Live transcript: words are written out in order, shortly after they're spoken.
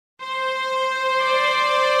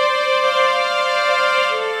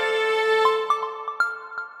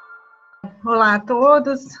Olá a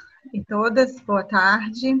todos e todas, boa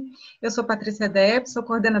tarde. Eu sou Patrícia Depp, sou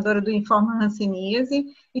coordenadora do Informa Hanseníase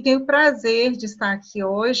e tenho o prazer de estar aqui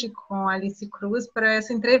hoje com a Cruz para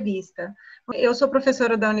essa entrevista. Eu sou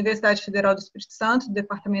professora da Universidade Federal do Espírito Santo, do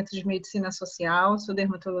Departamento de Medicina Social, sou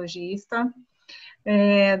dermatologista,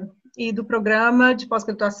 e do Programa de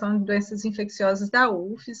Pós-Graduação de Doenças Infecciosas da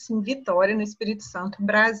UFES, em Vitória, no Espírito Santo,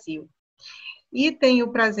 Brasil. E tenho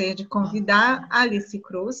o prazer de convidar a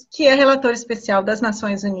Cruz, que é relatora especial das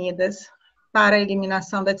Nações Unidas para a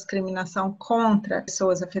eliminação da discriminação contra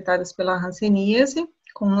pessoas afetadas pela Hanseníase,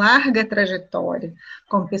 com larga trajetória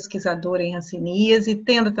como pesquisadora em Hanseníase,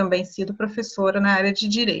 tendo também sido professora na área de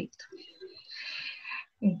Direito.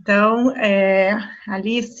 Então,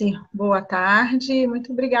 Alice, boa tarde,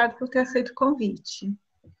 muito obrigada por ter aceito o convite.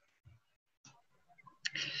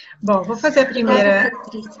 Bom, vou fazer a primeira...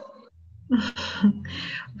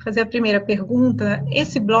 Vou fazer a primeira pergunta.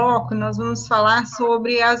 Esse bloco nós vamos falar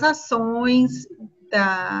sobre as ações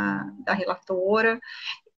da relatora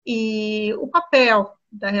e o papel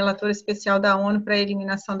da Relatora Especial da ONU para a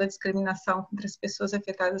Eliminação da Discriminação contra as Pessoas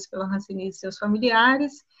Afetadas pela Hanseníase e seus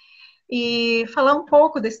familiares, e falar um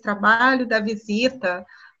pouco desse trabalho, da visita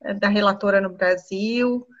da relatora no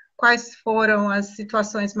Brasil, quais foram as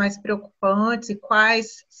situações mais preocupantes e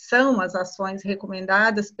quais são as ações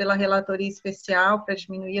recomendadas pela Relatoria Especial para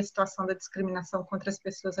diminuir a situação da discriminação contra as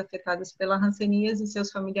pessoas afetadas pela Hanseníase e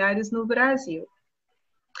seus familiares no Brasil.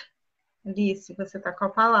 Alice, você está com a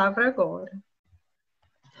palavra agora.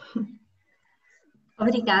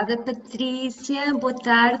 Obrigada, Patrícia. Boa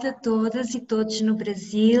tarde a todas e todos no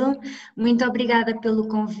Brasil. Muito obrigada pelo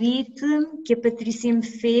convite que a Patrícia me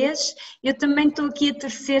fez. Eu também estou aqui a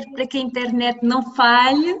torcer para que a internet não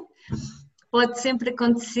falhe. Pode sempre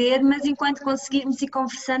acontecer, mas enquanto conseguirmos ir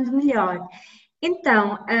conversando, melhor.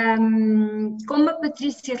 Então, como a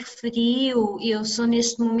Patrícia referiu, eu sou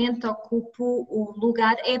neste momento, ocupo o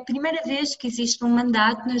lugar, é a primeira vez que existe um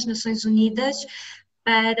mandato nas Nações Unidas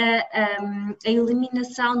para a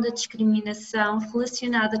eliminação da discriminação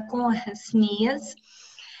relacionada com a Hanseníase.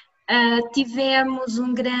 Tivemos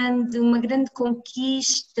uma grande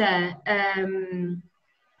conquista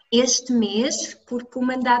este mês, porque o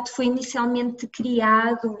mandato foi inicialmente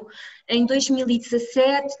criado em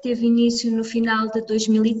 2017, teve início no final de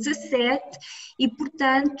 2017 e,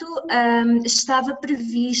 portanto, estava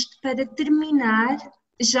previsto para terminar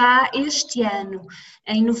já este ano,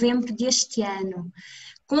 em novembro deste ano.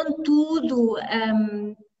 Contudo,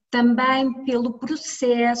 também pelo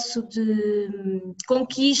processo de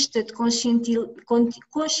conquista, de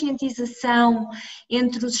conscientização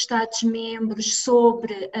entre os Estados-membros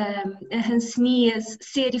sobre a Hanseníase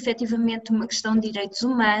ser efetivamente uma questão de direitos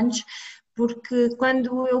humanos, porque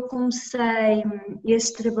quando eu comecei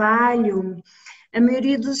este trabalho, a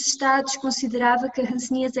maioria dos Estados considerava que a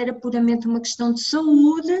Hanseníase era puramente uma questão de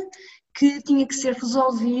saúde, que tinha que ser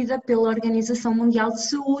resolvida pela Organização Mundial de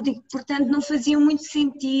Saúde e que, portanto, não fazia muito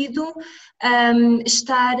sentido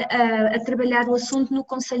estar a trabalhar o assunto no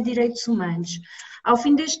Conselho de Direitos Humanos. Ao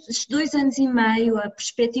fim destes 2 anos e meio, a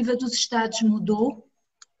perspectiva dos Estados mudou.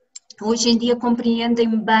 Hoje em dia compreendem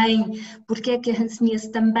bem porque é que a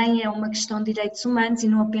Hanseníase também é uma questão de direitos humanos e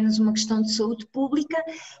não apenas uma questão de saúde pública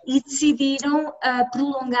e decidiram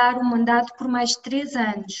prolongar o mandato por mais de 3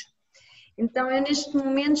 anos. Então, eu neste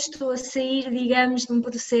momento estou a sair, digamos, de um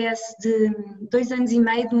processo de 2 anos e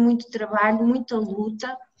meio de muito trabalho, muita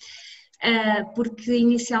luta, porque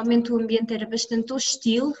inicialmente o ambiente era bastante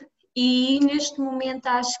hostil e neste momento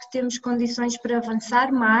acho que temos condições para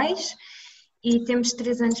avançar mais e temos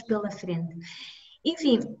 3 anos pela frente.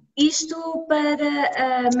 Enfim, isto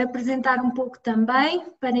para me apresentar um pouco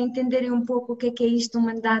também, para entenderem um pouco o que é isto, o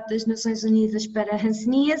mandato das Nações Unidas para a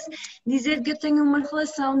Hanseníase, dizer que eu tenho uma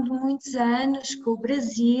relação de muitos anos com o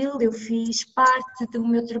Brasil, eu fiz parte do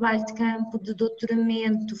meu trabalho de campo de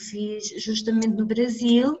doutoramento, fiz justamente no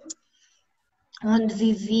Brasil, onde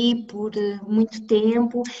vivi por muito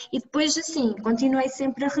tempo e depois assim, continuei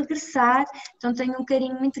sempre a regressar, então tenho um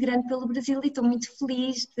carinho muito grande pelo Brasil e estou muito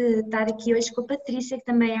feliz de estar aqui hoje com a Patrícia, que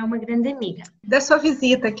também é uma grande amiga. Da sua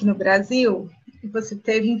visita aqui no Brasil, você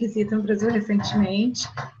teve em visita no Brasil recentemente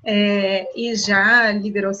e já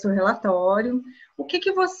liberou seu relatório. O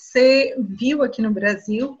que você viu aqui no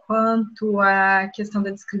Brasil quanto à questão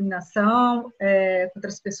da discriminação contra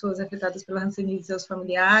as pessoas afetadas pela Hanseníase e seus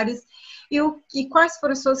familiares? E quais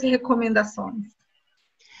foram as suas recomendações?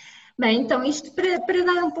 Bem, então, isto para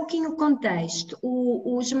dar um pouquinho o contexto,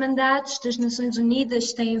 os mandatos das Nações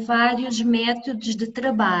Unidas têm vários métodos de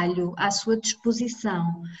trabalho à sua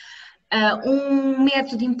disposição. Um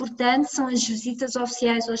método importante são as visitas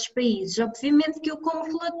oficiais aos países. Obviamente que eu, como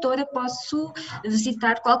relatora, posso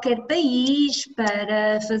visitar qualquer país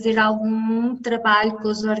para fazer algum trabalho com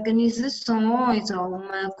as organizações ou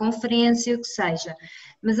uma conferência, o que seja.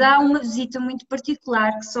 Mas há uma visita muito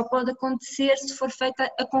particular que só pode acontecer se for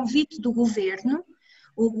feita a convite do governo.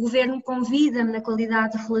 O governo convida-me, na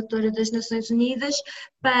qualidade de relatora das Nações Unidas,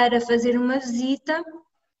 para fazer uma visita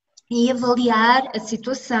e avaliar a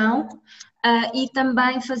situação e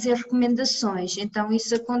também fazer recomendações. Então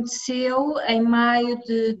isso aconteceu em maio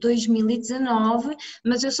de 2019,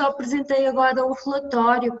 mas eu só apresentei agora o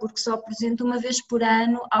relatório, porque só apresento uma vez por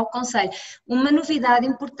ano ao Conselho. Uma novidade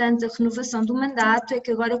importante da renovação do mandato é que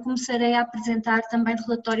agora começarei a apresentar também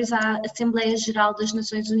relatórios à Assembleia Geral das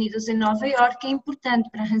Nações Unidas em Nova Iorque, que é importante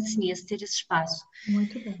para a Hanseníase ter esse espaço.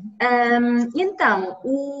 Muito bem. Então,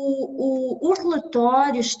 o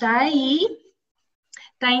relatório está aí,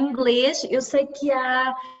 está em inglês. Eu sei que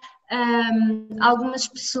há algumas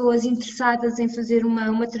pessoas interessadas em fazer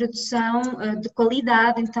uma tradução de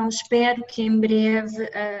qualidade, então espero que em breve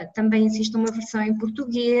também exista uma versão em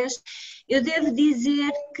português. Eu devo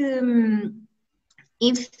dizer que,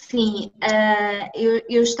 enfim,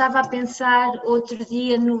 eu estava a pensar outro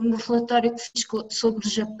dia no relatório que fiz sobre o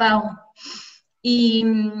Japão. E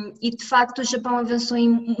de facto o Japão avançou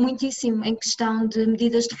muitíssimo em questão de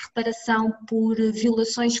medidas de reparação por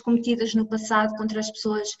violações cometidas no passado contra as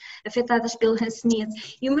pessoas afetadas pela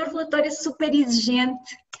Hanseníase. E o meu relatório é super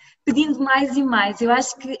exigente, pedindo mais e mais. Eu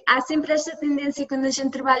acho que há sempre esta tendência quando a gente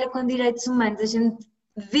trabalha com direitos humanos, a gente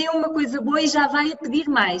vê uma coisa boa e já vai a pedir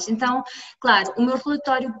mais. Então, claro, o meu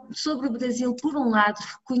relatório sobre o Brasil, por um lado,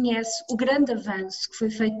 reconhece o grande avanço que foi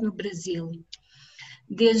feito no Brasil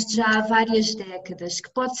desde já há várias décadas,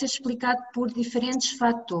 que pode ser explicado por diferentes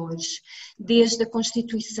fatores, desde a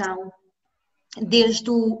Constituição, desde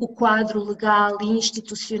o quadro legal e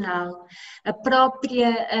institucional, a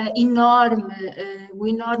própria o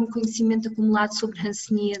enorme conhecimento acumulado sobre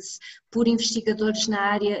Hanseníase por investigadores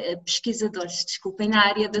pesquisadores, desculpem, na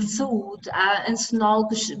área da saúde. Há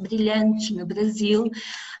hansenólogos brilhantes no Brasil,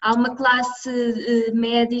 há uma classe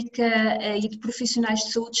médica e de profissionais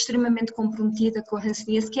de saúde extremamente comprometida com a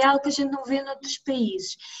Hanseníase, que é algo que a gente não vê noutros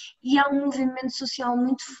países. E há um movimento social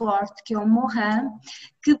muito forte, que é o Mohan,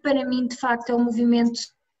 que para mim de facto é um movimento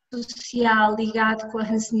social ligado com a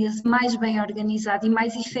Hanseníase mais bem organizado e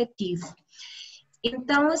mais efetivo.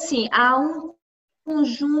 Então, assim, há um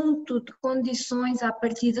conjunto de condições à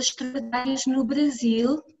partida extraordinárias no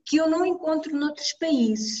Brasil que eu não encontro noutros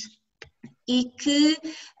países e que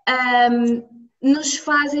nos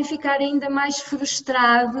fazem ficar ainda mais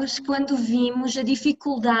frustrados quando vimos a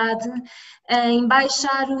dificuldade em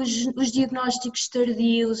baixar os diagnósticos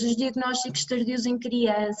tardios em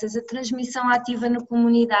crianças, a transmissão ativa na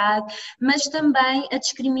comunidade, mas também a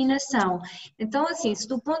discriminação. Então, assim, se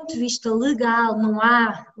do ponto de vista legal não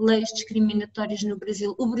há leis discriminatórias no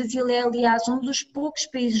Brasil, o Brasil é, aliás, um dos poucos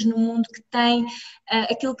países no mundo que tem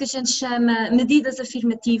aquilo que a gente chama medidas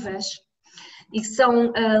afirmativas, e que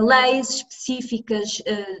são leis específicas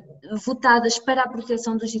votadas para a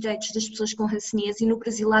proteção dos direitos das pessoas com Hanseníase, e no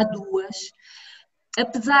Brasil há duas.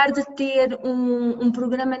 Apesar de ter um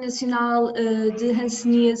programa nacional de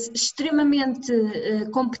Hanseníase extremamente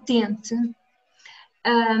competente,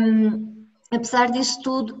 apesar disso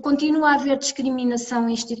tudo, continua a haver discriminação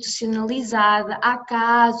institucionalizada. Há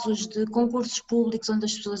casos de concursos públicos onde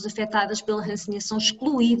as pessoas afetadas pela Hanseníase são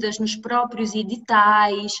excluídas nos próprios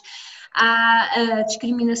editais. Há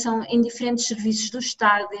discriminação em diferentes serviços do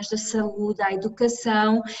Estado, desde a saúde à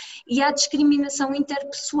educação, e há discriminação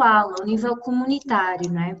interpessoal, ao nível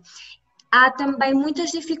comunitário, não é? Há também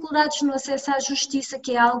muitas dificuldades no acesso à justiça,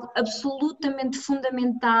 que é algo absolutamente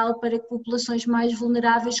fundamental para que populações mais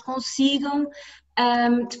vulneráveis consigam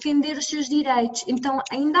defender os seus direitos. Então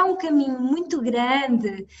ainda há um caminho muito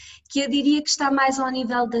grande que eu diria que está mais ao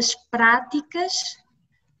nível das práticas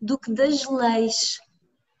do que das leis.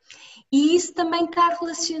 E isso também está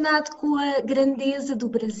relacionado com a grandeza do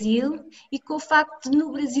Brasil e com o facto de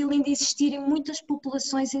no Brasil ainda existirem muitas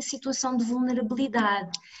populações em situação de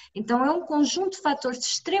vulnerabilidade. Então é um conjunto de fatores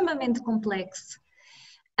extremamente complexo.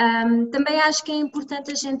 Também acho que é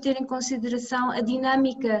importante a gente ter em consideração a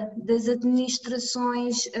dinâmica das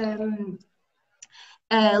administrações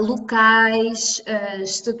locais,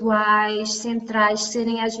 estaduais, centrais,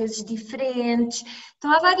 serem às vezes diferentes.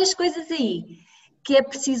 Então há várias coisas aí que é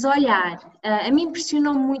preciso olhar. A mim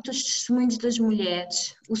impressionou muito os testemunhos das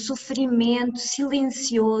mulheres, o sofrimento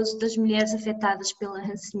silencioso das mulheres afetadas pela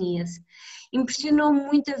Hanseníase. Impressionou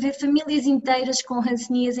muito a ver famílias inteiras com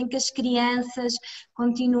hanseníase em que as crianças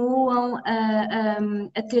continuam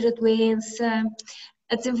a ter a doença,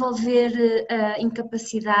 a desenvolver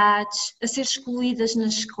incapacidades, a ser excluídas na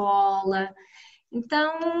escola.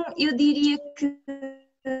 Então, eu diria que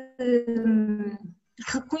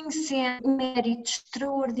reconhecendo o mérito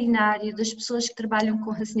extraordinário das pessoas que trabalham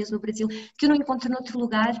com hanseníase no Brasil, que eu não encontro noutro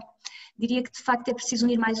lugar, diria que de facto é preciso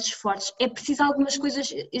unir mais esforços. É preciso algumas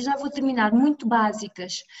coisas, eu já vou terminar, muito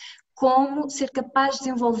básicas, como ser capaz de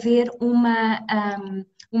desenvolver uma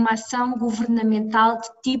ação governamental de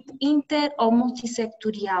tipo inter ou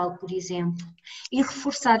multissectorial, por exemplo, e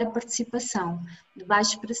reforçar a participação, de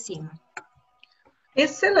baixo para cima.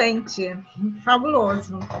 Excelente,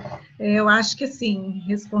 fabuloso. Eu acho que sim,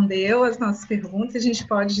 respondeu as nossas perguntas. A gente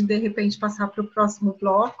pode, de repente, passar para o próximo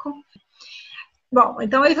bloco. Bom,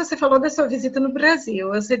 então aí você falou da sua visita no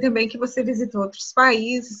Brasil. Eu sei também que você visitou outros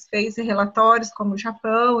países, fez relatórios como o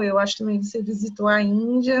Japão, eu acho também que você visitou a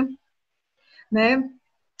Índia, né?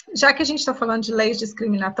 Já que a gente está falando de leis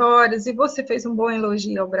discriminatórias, e você fez um bom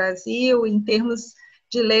elogio ao Brasil em termos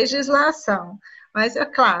de legislação, mas é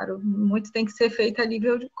claro, muito tem que ser feito a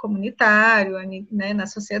nível comunitário, né, na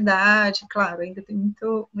sociedade, claro, ainda tem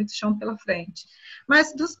muito chão pela frente.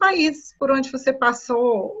 Mas dos países por onde você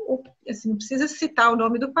passou, assim, não precisa citar o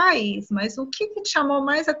nome do país, mas o que te chamou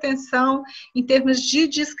mais atenção em termos de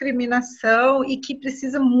discriminação e que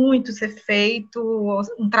precisa muito ser feito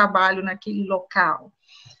um trabalho naquele local?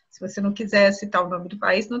 Se você não quiser citar o nome do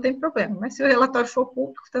país, não tem problema, mas se o relatório for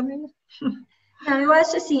público também... Não, eu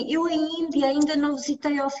acho assim, eu a Índia ainda não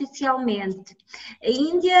visitei oficialmente. A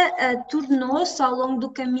Índia tornou-se ao longo do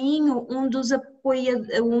caminho um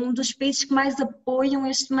dos países que mais apoiam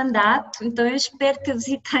este mandato, então eu espero que a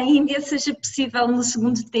visita à Índia seja possível no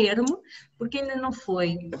segundo termo, porque ainda não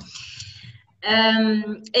foi.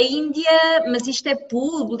 A Índia, mas isto é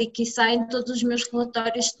público e sai em todos os meus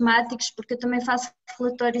relatórios temáticos, porque eu também faço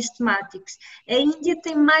relatórios temáticos. A Índia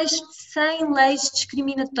tem mais de 100 leis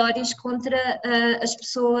discriminatórias contra as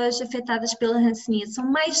pessoas afetadas pela hanseníase, são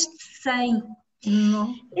mais de 100.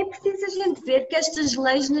 Não. É preciso a gente ver que estas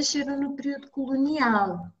leis nasceram no período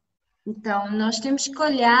colonial. Então, nós temos que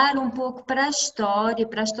olhar um pouco para a história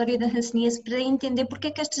da hanseníase para entender porque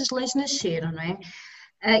é que estas leis nasceram, não é?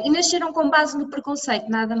 E nasceram com base no preconceito,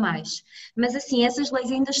 nada mais. Mas assim, essas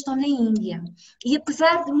leis ainda estão na Índia. E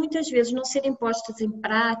apesar de muitas vezes não serem postas em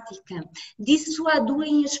prática,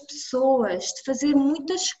 dissuadoem as pessoas de fazer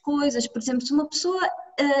muitas coisas. Por exemplo, se uma pessoa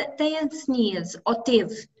tem hanseníase, ou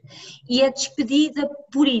teve, e é despedida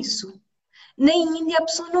por isso, na Índia a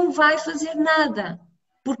pessoa não vai fazer nada,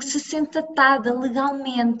 porque se sente atada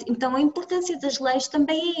legalmente. Então a importância das leis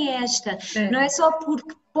também é esta. Não é só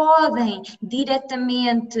porque podem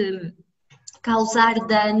diretamente causar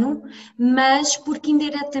dano, mas porque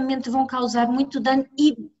indiretamente vão causar muito dano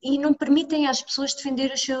e não permitem às pessoas defender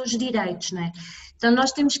os seus direitos, não é? Então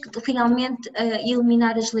nós temos que realmente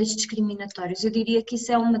eliminar as leis discriminatórias. Eu diria que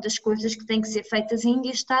isso é uma das coisas que tem que ser feitas. A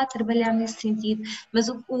Índia está a trabalhar nesse sentido, mas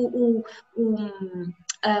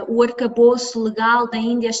o arcabouço legal da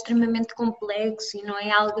Índia é extremamente complexo e não é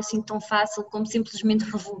algo assim tão fácil como simplesmente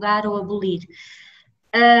revogar ou abolir.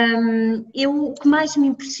 O que mais me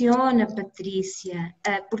impressiona, Patrícia,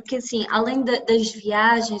 porque assim, além das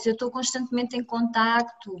viagens, eu estou constantemente em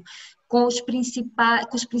contacto com as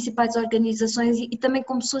principais organizações e também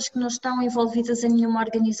com pessoas que não estão envolvidas em nenhuma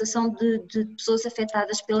organização de pessoas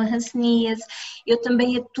afetadas pela hanseníase. Eu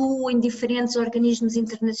também atuo em diferentes organismos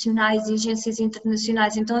internacionais e agências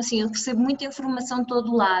internacionais, então assim, eu recebo muita informação de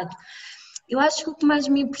todo lado. Eu acho que o que mais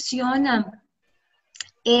me impressiona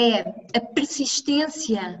é a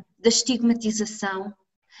persistência da estigmatização,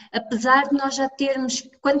 apesar de nós já termos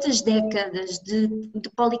quantas décadas de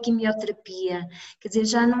poliquimioterapia, quer dizer,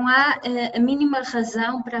 já não há a mínima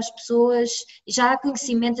razão para as pessoas, já há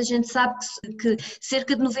conhecimento, a gente sabe que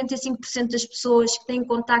cerca de 95% das pessoas que têm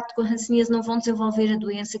contacto com a hanseníase não vão desenvolver a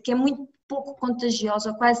doença, que é muito pouco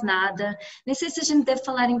contagiosa ou quase nada, nem sei se a gente deve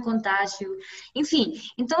falar em contágio, enfim,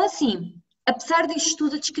 então assim, apesar disto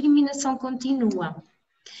tudo a discriminação continua.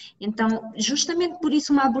 Então, justamente por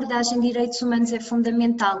isso uma abordagem de direitos humanos é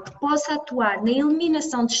fundamental, que possa atuar na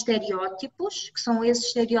eliminação de estereótipos, que são esses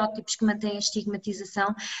estereótipos que mantêm a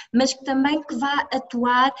estigmatização, mas que também que vá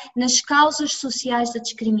atuar nas causas sociais da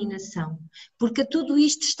discriminação, porque a tudo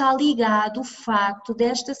isto está ligado o facto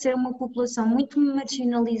desta ser uma população muito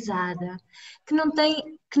marginalizada,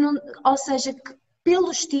 ou seja, que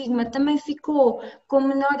pelo estigma também ficou com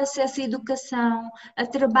menor acesso à educação, a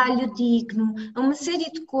trabalho digno, a uma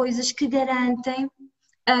série de coisas que garantem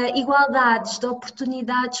igualdades de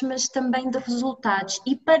oportunidades, mas também de resultados.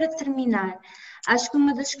 E para terminar, acho que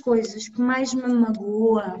uma das coisas que mais me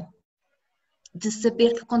magoa de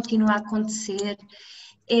saber que continua a acontecer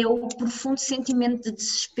é o profundo sentimento de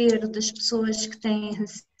desespero das pessoas que têm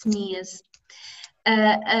hanseníase.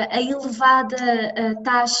 A elevada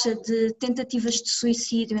taxa de tentativas de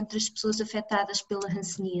suicídio entre as pessoas afetadas pela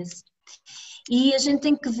hanseníase. E a gente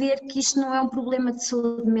tem que ver que isto não é um problema de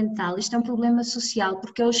saúde mental, isto é um problema social,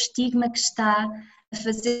 porque é o estigma que está a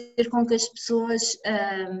fazer com que as pessoas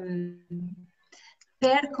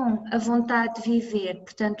percam a vontade de viver.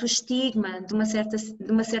 Portanto, o estigma, de uma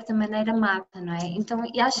certa maneira, mata, não é? Então,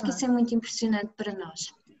 eu acho que isso é muito impressionante para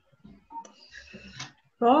nós.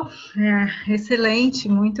 Bom, excelente,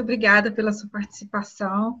 muito obrigada pela sua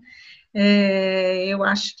participação. Eu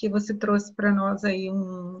acho que você trouxe para nós aí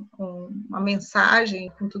uma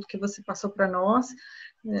mensagem com tudo que você passou para nós.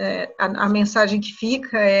 A mensagem que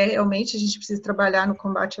fica é realmente a gente precisa trabalhar no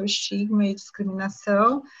combate ao estigma e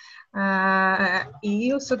discriminação,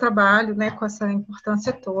 e o seu trabalho, né, com essa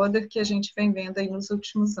importância toda que a gente vem vendo aí nos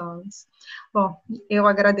últimos anos. Bom, eu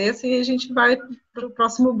agradeço e a gente vai para o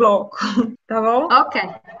próximo bloco, tá bom? Ok,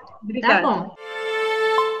 Obrigada. tá bom.